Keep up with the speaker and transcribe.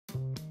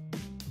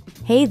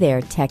Hey there,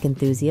 tech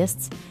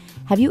enthusiasts!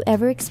 Have you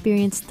ever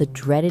experienced the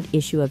dreaded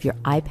issue of your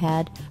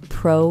iPad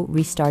Pro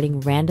restarting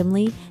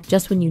randomly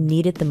just when you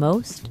need it the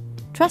most?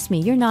 Trust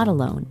me, you're not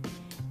alone.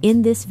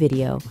 In this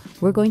video,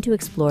 we're going to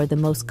explore the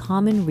most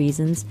common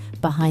reasons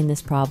behind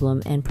this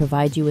problem and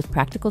provide you with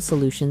practical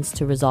solutions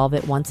to resolve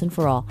it once and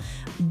for all.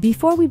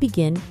 Before we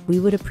begin, we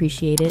would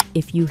appreciate it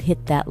if you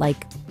hit that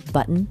like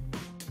button.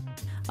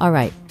 All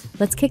right,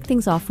 let's kick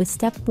things off with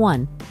step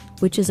 1,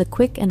 which is a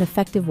quick and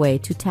effective way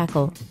to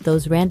tackle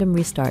those random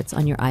restarts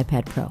on your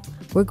iPad Pro.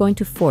 We're going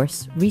to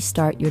force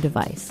restart your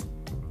device.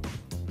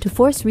 To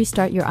force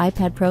restart your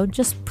iPad Pro,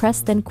 just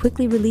press then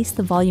quickly release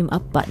the volume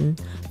up button,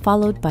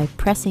 followed by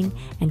pressing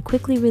and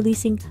quickly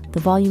releasing the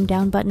volume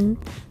down button,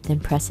 then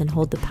press and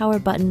hold the power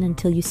button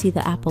until you see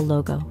the Apple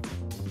logo.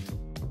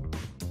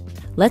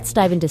 Let's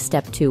dive into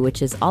step 2,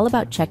 which is all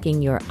about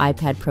checking your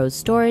iPad Pro's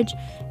storage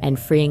and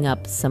freeing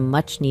up some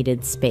much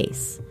needed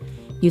space.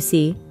 You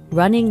see,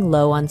 running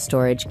low on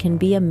storage can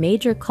be a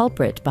major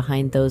culprit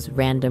behind those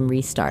random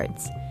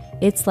restarts.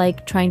 It's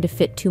like trying to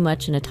fit too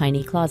much in a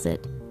tiny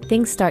closet.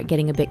 Things start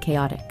getting a bit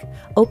chaotic.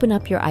 Open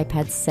up your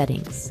iPad's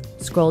settings.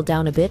 Scroll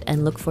down a bit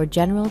and look for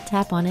General,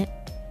 tap on it.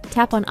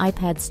 Tap on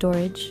iPad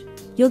Storage.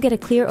 You'll get a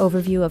clear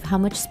overview of how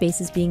much space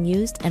is being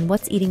used and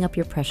what's eating up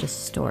your precious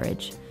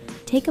storage.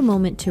 Take a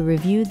moment to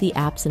review the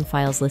apps and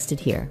files listed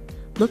here.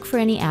 Look for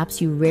any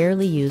apps you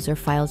rarely use or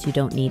files you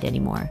don't need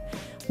anymore.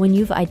 When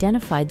you've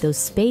identified those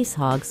space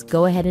hogs,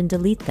 go ahead and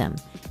delete them.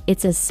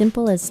 It's as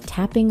simple as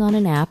tapping on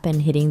an app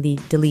and hitting the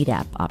Delete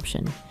App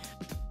option.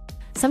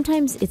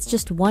 Sometimes it's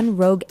just one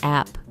rogue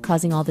app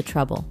causing all the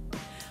trouble.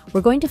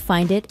 We're going to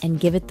find it and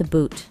give it the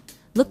boot.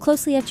 Look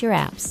closely at your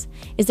apps.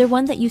 Is there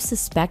one that you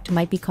suspect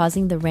might be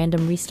causing the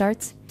random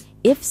restarts?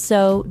 If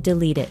so,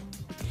 delete it.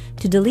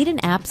 To delete an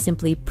app,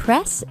 simply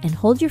press and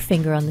hold your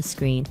finger on the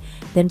screen,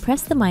 then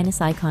press the minus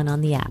icon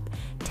on the app.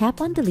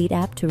 Tap on Delete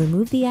App to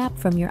remove the app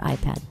from your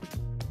iPad.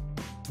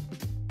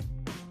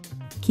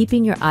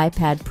 Keeping your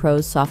iPad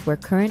Pro's software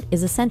current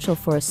is essential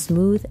for a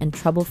smooth and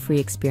trouble-free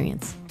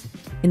experience.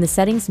 In the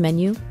Settings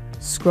menu,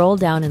 scroll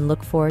down and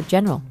look for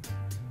General.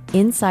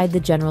 Inside the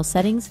General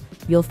settings,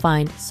 you'll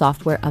find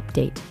Software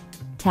Update.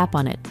 Tap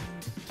on it.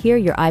 Here,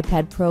 your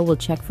iPad Pro will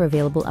check for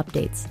available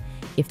updates.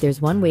 If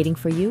there's one waiting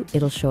for you,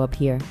 it'll show up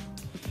here.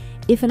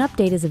 If an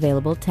update is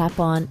available, tap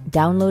on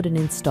Download and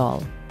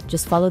Install.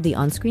 Just follow the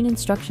on-screen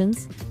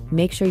instructions.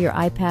 Make sure your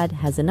iPad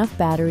has enough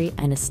battery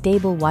and a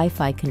stable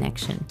Wi-Fi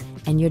connection,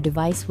 and your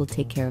device will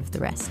take care of the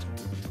rest.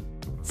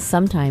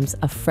 Sometimes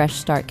a fresh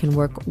start can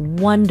work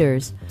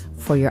wonders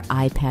for your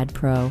iPad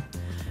Pro.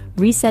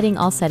 Resetting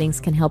all settings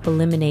can help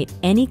eliminate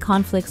any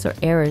conflicts or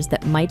errors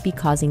that might be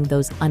causing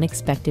those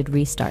unexpected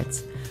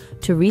restarts.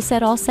 To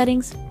reset all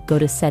settings, go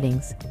to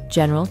Settings,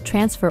 General,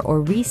 Transfer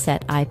or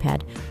Reset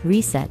iPad,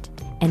 Reset,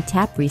 and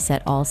tap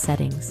Reset All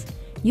Settings.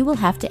 You will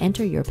have to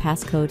enter your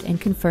passcode and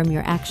confirm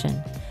your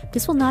action.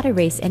 This will not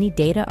erase any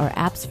data or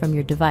apps from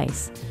your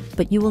device,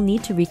 but you will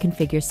need to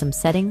reconfigure some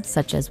settings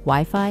such as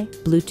Wi-Fi,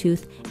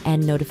 Bluetooth,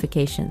 and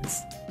notifications.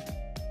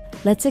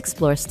 Let's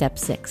explore step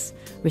 6.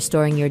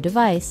 Restoring your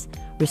device.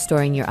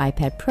 Restoring your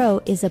iPad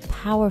Pro is a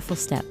powerful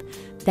step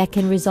that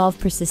can resolve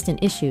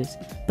persistent issues,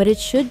 but it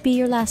should be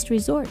your last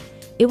resort.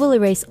 It will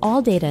erase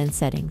all data and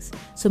settings,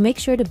 so make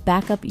sure to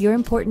back up your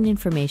important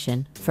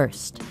information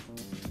first.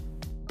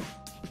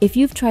 If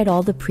you've tried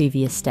all the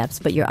previous steps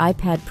but your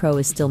iPad Pro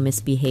is still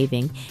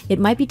misbehaving, it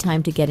might be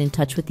time to get in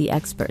touch with the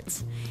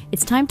experts.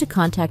 It's time to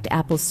contact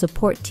Apple's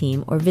support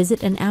team or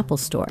visit an Apple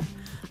store.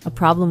 A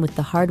problem with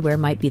the hardware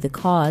might be the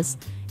cause,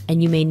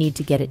 and you may need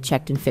to get it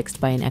checked and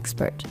fixed by an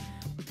expert.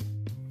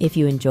 If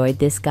you enjoyed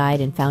this guide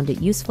and found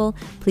it useful,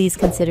 please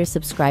consider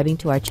subscribing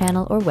to our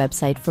channel or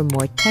website for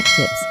more tech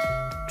tips,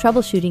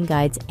 troubleshooting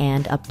guides,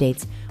 and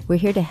updates. We're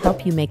here to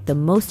help you make the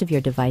most of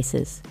your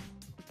devices.